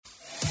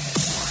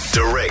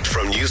Direct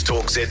from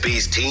Newstalk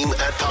ZB's team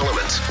at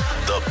Parliament,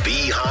 the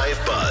Beehive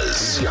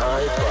Buzz.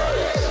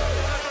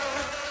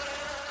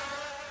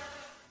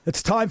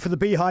 It's time for the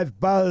Beehive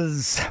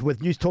Buzz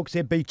with Newstalk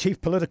ZB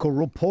Chief Political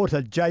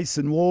Reporter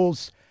Jason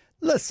Walls.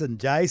 Listen,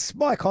 Jace,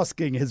 Mike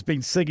Hosking has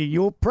been singing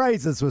your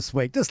praises this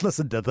week. Just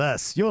listen to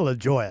this. You'll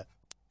enjoy it.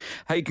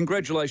 Hey,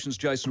 congratulations,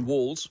 Jason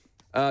Walls.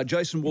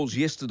 Jason Walls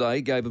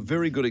yesterday gave a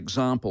very good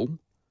example,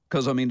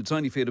 because, I mean, it's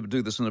only fair to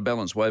do this in a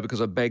balanced way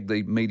because I bagged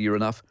the media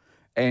enough.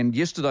 And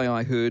yesterday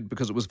I heard,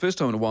 because it was the first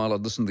time in a while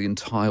I'd listened to the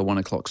entire 1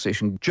 o'clock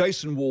session,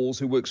 Jason Walls,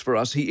 who works for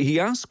us,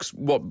 he asks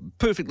what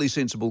perfectly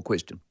sensible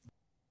question.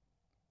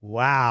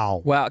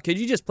 Wow. Wow. Could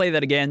you just play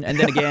that again and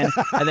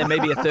then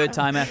maybe a third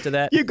time after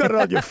that? You've got it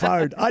on your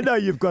phone. I know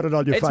you've got it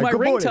on your phone. It's my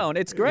Good morning. ringtone.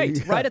 It's great.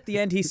 Yeah. Right at the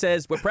end, he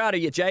says, "We're proud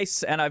of you,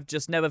 Jace." And I've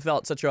just never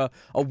felt such a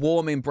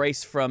warm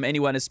embrace from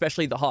anyone,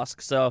 especially the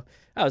Hosks. So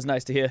that was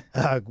nice to hear.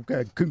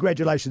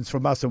 Congratulations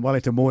from us in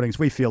Wellington Mornings.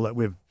 We feel that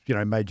we've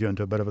made you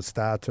into a bit of a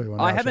star too.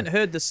 I haven't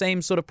heard the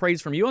same sort of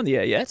praise from you on the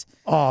air yet.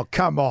 Oh,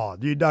 come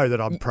on. You know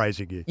that I'm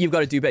praising you. You've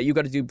got to do better. You've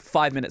got to do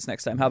 5 minutes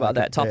next time. How about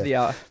that? Top of the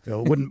hour.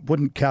 Well,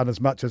 wouldn't count as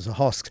much as the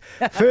Hosks.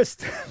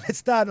 First, let's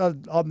start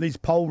on these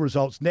poll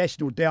results.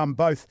 National down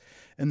both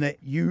in the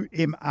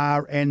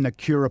UMR and the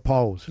Cura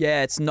polls.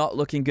 Yeah, it's not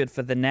looking good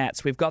for the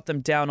Nats. We've got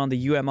them down on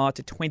the UMR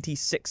to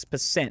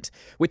 26%,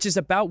 which is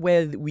about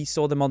where we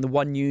saw them on the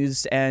One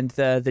News and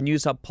the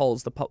News Hub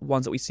polls, the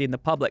ones that we see in the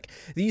public.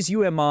 These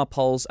UMR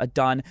polls are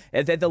done.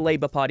 They're the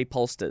Labour Party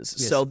pollsters.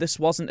 Yes. So this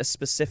wasn't a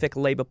specific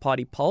Labour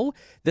Party poll.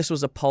 This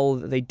was a poll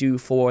that they do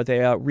for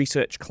their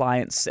research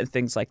clients and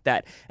things like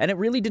that. And it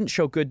really didn't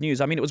show good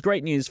news. I mean, it was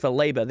great news for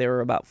Labour. They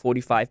were about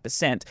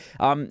 45%.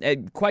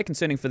 Quite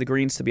concerning for the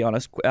Greens, to be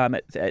honest,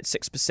 at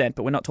 6%,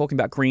 but we're not talking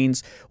about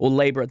Greens or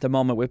Labour at the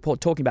moment. We're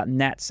talking about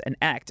Nats and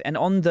ACT. And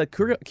on the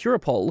Cura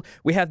poll,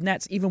 we have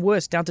Nats even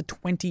worse, down to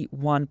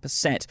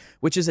 21%,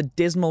 which is a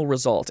dismal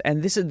result.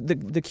 And this is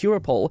the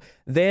Cura poll.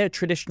 They're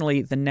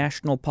traditionally the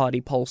National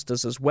Party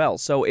pollsters as well.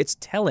 So it's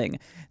telling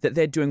that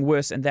they're doing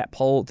worse in that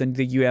poll than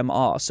the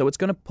UMR. So it's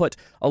going to put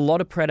a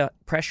lot of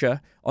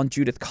pressure on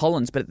Judith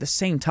Collins. But at the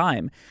same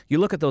time, you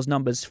look at those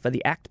numbers for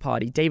the ACT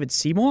Party, David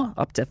Seymour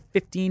up to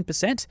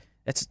 15%.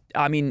 It's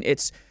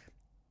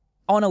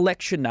on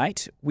election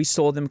night, we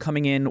saw them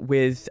coming in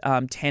with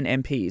 10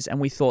 MPs, and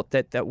we thought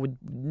that would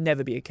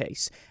never be a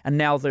case. And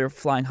now they're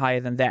flying higher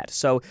than that.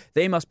 So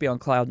they must be on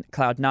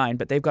cloud nine,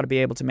 but they've got to be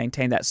able to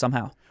maintain that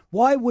somehow.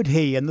 Why would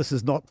he, and this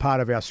is not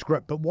part of our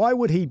script, but why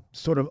would he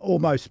sort of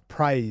almost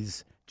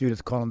praise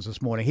Judith Collins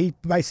this morning? He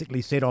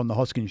basically said on the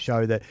Hoskins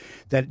show that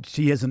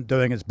she isn't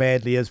doing as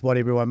badly as what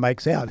everyone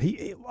makes out.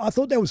 I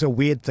thought that was a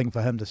weird thing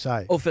for him to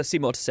say. Oh, for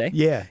Seymour to say?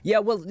 Yeah. Yeah,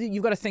 well,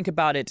 you've got to think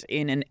about it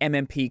in an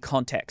MMP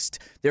context.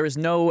 There is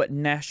no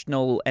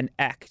national and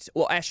ACT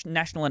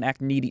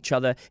need each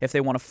other if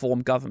they want to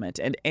form government.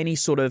 And any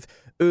sort of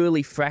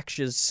early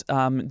fractures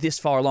this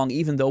far along,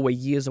 even though we're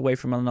years away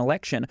from an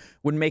election,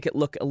 would make it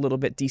look a little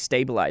bit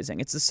destabilizing.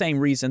 It's the same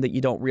reason that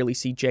you don't really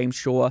see James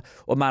Shaw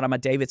or Marama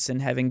Davidson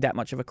having that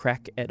much of a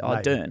crack at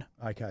Ardern.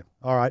 Okay.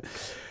 All right.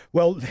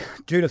 Well,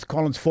 Judith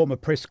Collins, former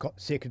press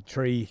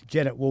secretary,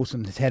 Janet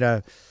Wilson, has had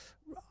a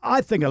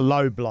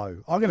low blow.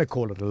 I'm going to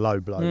call it a low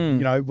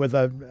blow, with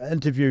an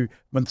interview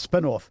with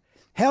Spinoff.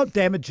 How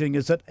damaging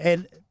is it?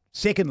 And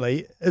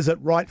secondly, is it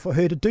right for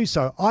her to do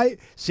so? I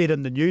said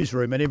in the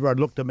newsroom, and everyone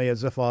looked at me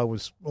as if I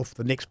was off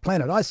the next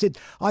planet. I said,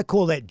 I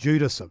call that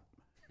Judism.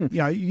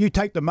 You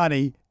take the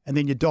money and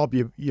then you dob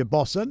your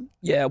boss in.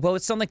 Yeah, well,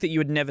 it's something that you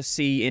would never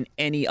see in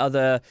any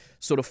other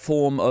sort of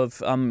form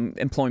of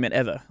employment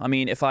ever. I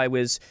mean, if I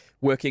was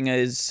working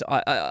as,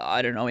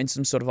 I don't know, in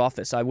some sort of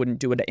office, I wouldn't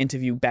do an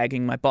interview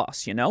bagging my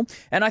boss, And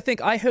I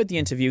think I heard the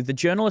interview. The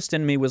journalist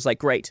in me was like,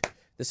 great.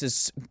 This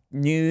is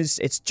news.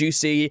 It's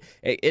juicy.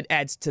 It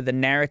adds to the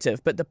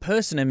narrative. But the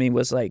person in me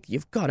was like,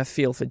 you've got to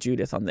feel for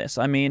Judith on this.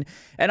 I mean,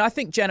 and I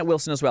think Janet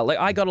Wilson as well. Like,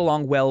 I got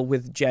along well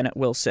with Janet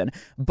Wilson,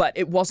 but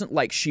it wasn't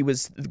like she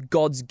was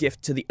God's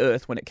gift to the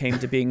earth when it came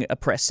to being a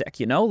press sec,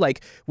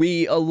 Like,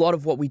 a lot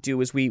of what we do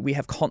is we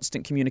have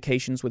constant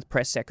communications with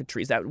press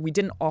secretaries. That we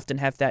didn't often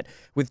have that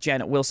with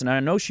Janet Wilson. And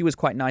I know she was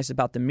quite nice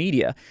about the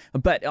media,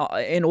 but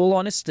in all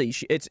honesty,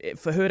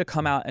 for her to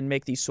come out and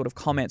make these sort of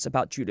comments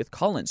about Judith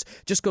Collins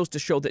just goes to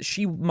show that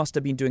she must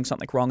have been doing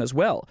something wrong as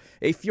well.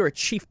 If you're a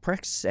chief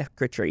press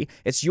secretary,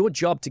 it's your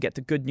job to get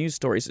the good news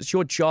stories. It's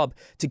your job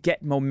to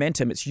get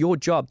momentum. It's your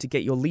job to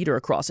get your leader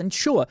across. And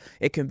sure,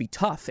 it can be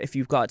tough if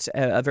you've got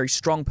a very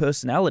strong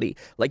personality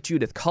like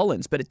Judith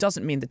Collins, but it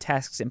doesn't mean the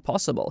task's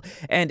impossible.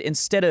 And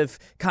instead of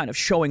kind of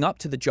showing up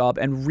to the job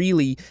and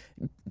really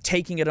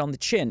taking it on the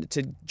chin,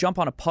 to jump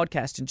on a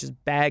podcast and just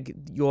bag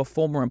your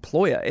former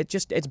employer,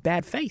 it's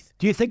bad faith.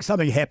 Do you think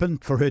something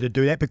happened for her to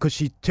do that? Because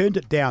she turned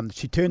it down.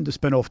 She turned the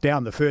spin-off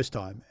down the first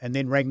time and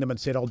then rang them and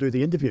said, I'll do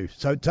the interview.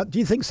 So do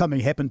you think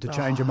something happened to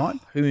change her mind?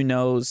 Who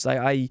knows?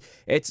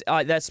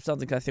 That's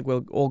something I think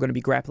we're all going to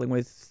be grappling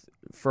with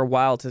for a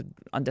while, to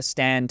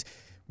understand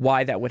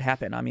why that would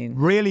happen. I mean,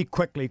 really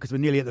quickly, because we're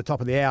nearly at the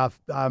top of the hour,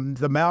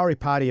 the Maori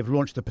Party have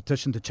launched a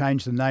petition to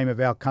change the name of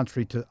our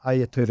country to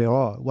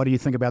Aotearoa. What do you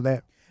think about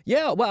that?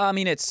 yeah, well, I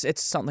mean, it's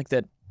something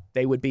that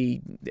they would be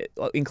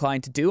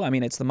inclined to do. I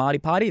mean, it's the Māori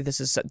Party.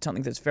 This is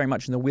something that's very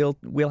much in the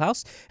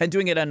wheelhouse, and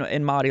doing it in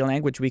Māori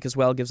Language Week as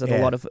well gives it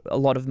a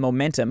lot of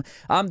momentum.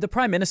 The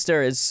Prime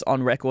Minister is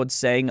on record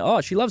saying,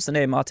 she loves the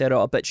name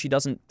Aotearoa, but she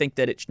doesn't think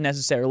that it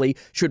necessarily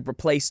should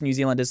replace New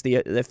Zealand as the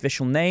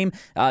official name.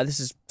 This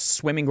is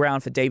swimming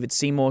ground for David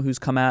Seymour, who's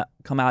come out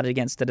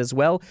against it as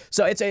well.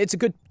 So it's a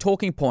good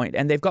talking point,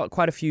 and they've got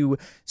quite a few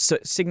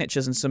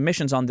signatures and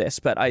submissions on this.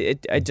 But I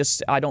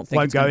don't think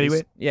won't go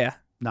anywhere. Yeah,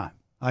 no.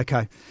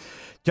 Okay.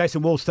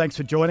 Jason Walls, thanks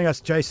for joining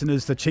us. Jason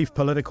is the chief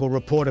political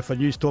reporter for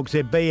Newstalk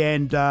ZB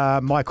and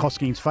Mike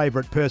Hosking's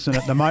favourite person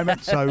at the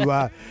moment.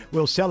 So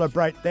we'll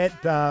celebrate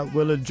that.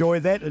 We'll enjoy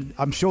that. And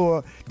I'm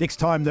sure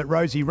next time that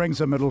Rosie rings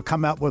him, it'll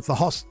come up with the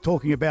host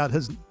talking about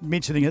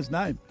mentioning his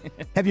name.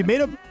 Have you met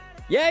him?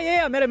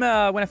 Yeah. I met him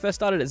when I first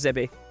started at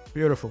ZB.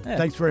 Beautiful. Yeah.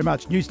 Thanks very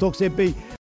much. Newstalk ZB.